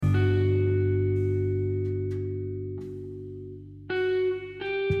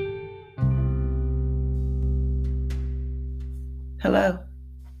Hello,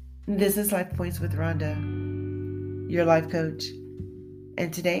 this is Life Points with Rhonda, your life coach.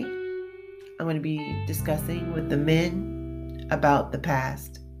 And today I'm going to be discussing with the men about the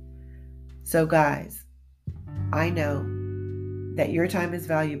past. So, guys, I know that your time is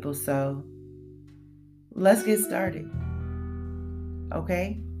valuable, so let's get started.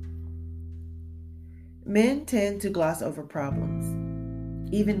 Okay? Men tend to gloss over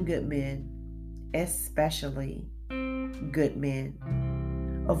problems, even good men, especially good men.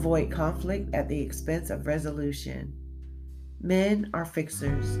 Avoid conflict at the expense of resolution. Men are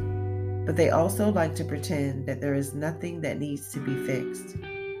fixers, but they also like to pretend that there is nothing that needs to be fixed.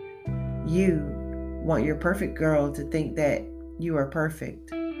 You want your perfect girl to think that you are perfect,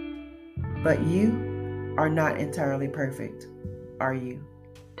 but you are not entirely perfect, are you?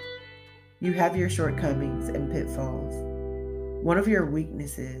 You have your shortcomings and pitfalls. One of your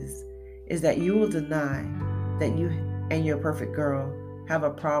weaknesses is that you will deny that you and your perfect girl have a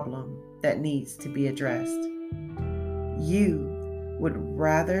problem that needs to be addressed. You would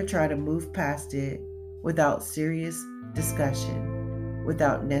rather try to move past it without serious discussion,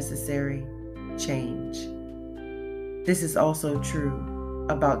 without necessary change. This is also true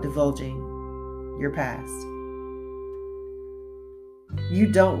about divulging your past.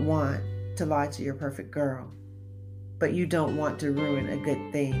 You don't want to lie to your perfect girl, but you don't want to ruin a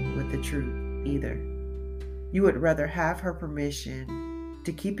good thing with the truth either. You would rather have her permission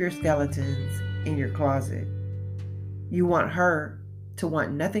to keep your skeletons in your closet. You want her to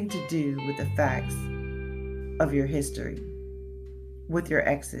want nothing to do with the facts of your history, with your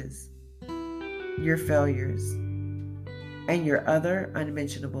exes, your failures, and your other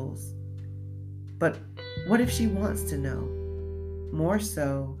unmentionables. But what if she wants to know? More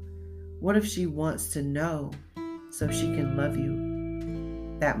so, what if she wants to know so she can love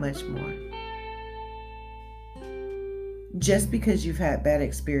you that much more? Just because you've had bad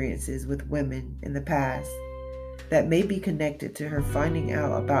experiences with women in the past that may be connected to her finding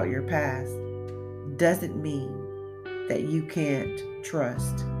out about your past doesn't mean that you can't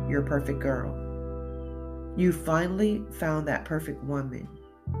trust your perfect girl. You finally found that perfect woman.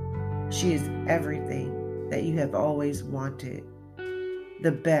 She is everything that you have always wanted,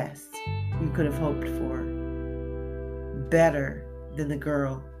 the best you could have hoped for, better than the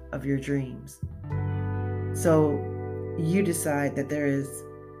girl of your dreams. So you decide that there is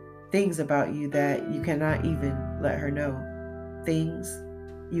things about you that you cannot even let her know, things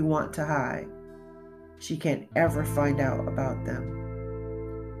you want to hide. She can't ever find out about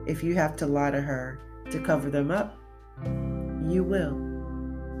them. If you have to lie to her to cover them up, you will.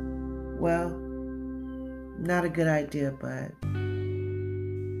 Well, not a good idea, but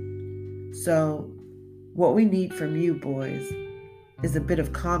so what we need from you boys is a bit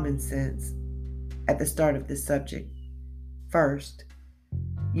of common sense at the start of this subject. First,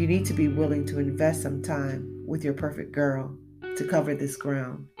 you need to be willing to invest some time with your perfect girl to cover this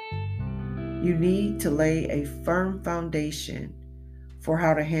ground. You need to lay a firm foundation for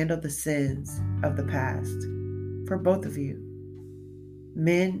how to handle the sins of the past for both of you.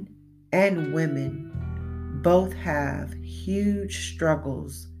 Men and women both have huge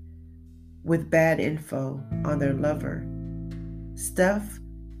struggles with bad info on their lover, stuff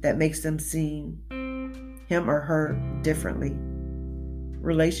that makes them see him or her differently,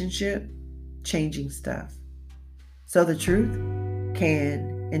 relationship changing stuff. So the truth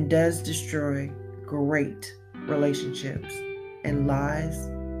can and does destroy great relationships, and lies,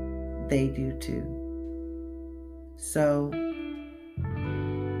 they do too. So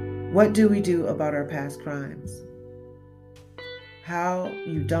what do we do about our past crimes? How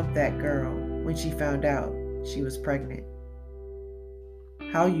you dumped that girl when she found out she was pregnant.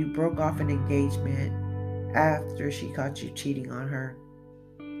 How you broke off an engagement after she caught you cheating on her.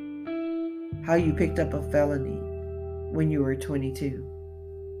 How you picked up a felony when you were 22.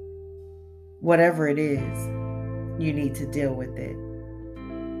 Whatever it is, you need to deal with it.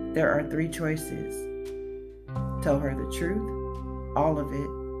 There are 3 choices. Tell her the truth, all of it,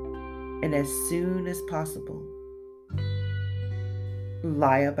 and as soon as possible.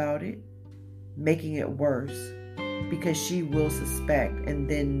 Lie about it, making it worse, because she will suspect and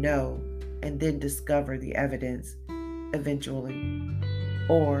then know and then discover the evidence eventually.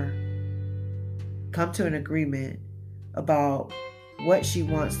 Or come to an agreement about what she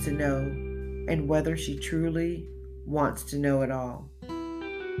wants to know and whether she truly wants to know it all.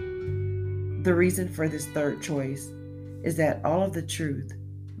 The reason for this 3rd choice is that all of the truth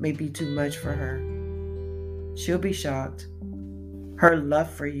may be too much for her. She'll be shocked. Her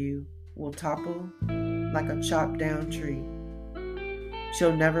love for you will topple like a chopped down tree.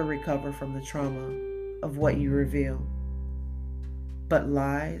 She'll never recover from the trauma of what you reveal. but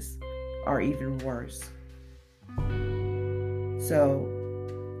lies are even worse. So,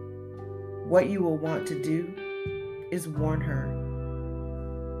 what you will want to do is warn her.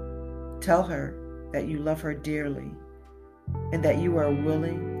 Tell her that you love her dearly and that you are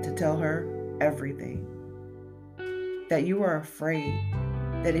willing to tell her everything. That you are afraid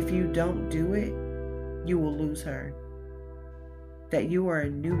that if you don't do it, you will lose her. That you are a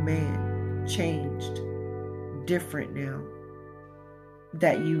new man, changed, different now.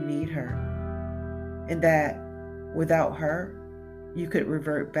 That you need her. And that without her, you could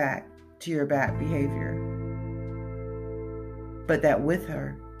revert back to your bad behavior. But that with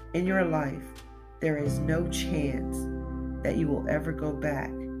her in your life, there is no chance that you will ever go back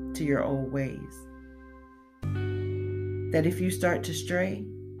to your old ways. That if you start to stray,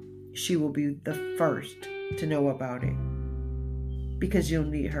 she will be the first to know about it because you'll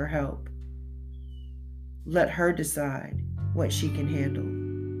need her help. Let her decide what she can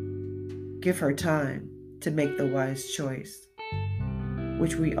handle. Give her time to make the wise choice,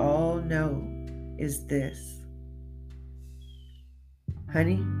 which we all know is this.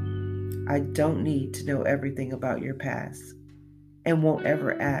 Honey, I don't need to know everything about your past and won't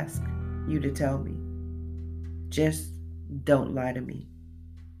ever ask you to tell me. Just don't lie to me.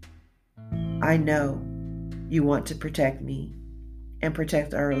 I know you want to protect me and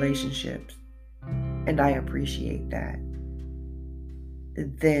protect our relationships, and I appreciate that.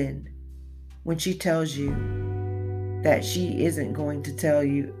 Then, when she tells you that she isn't going to tell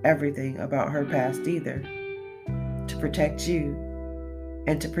you everything about her past either, to protect you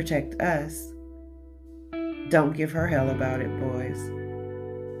and to protect us, don't give her hell about it, boys.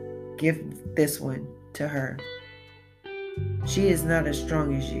 Give this one to her. She is not as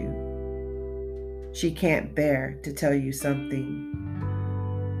strong as you. She can't bear to tell you something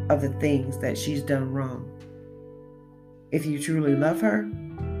of the things that she's done wrong. If you truly love her,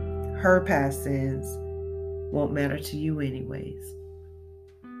 her past sins won't matter to you anyways.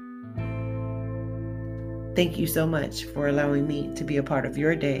 Thank you so much for allowing me to be a part of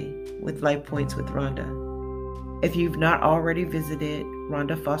your day with Life Points with Rhonda. If you've not already visited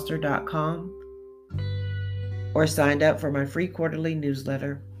rhondafoster.com or signed up for my free quarterly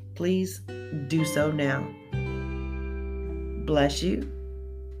newsletter, please do so now. Bless you.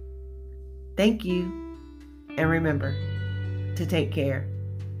 Thank you. And remember to take care,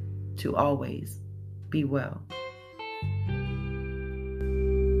 to always be well.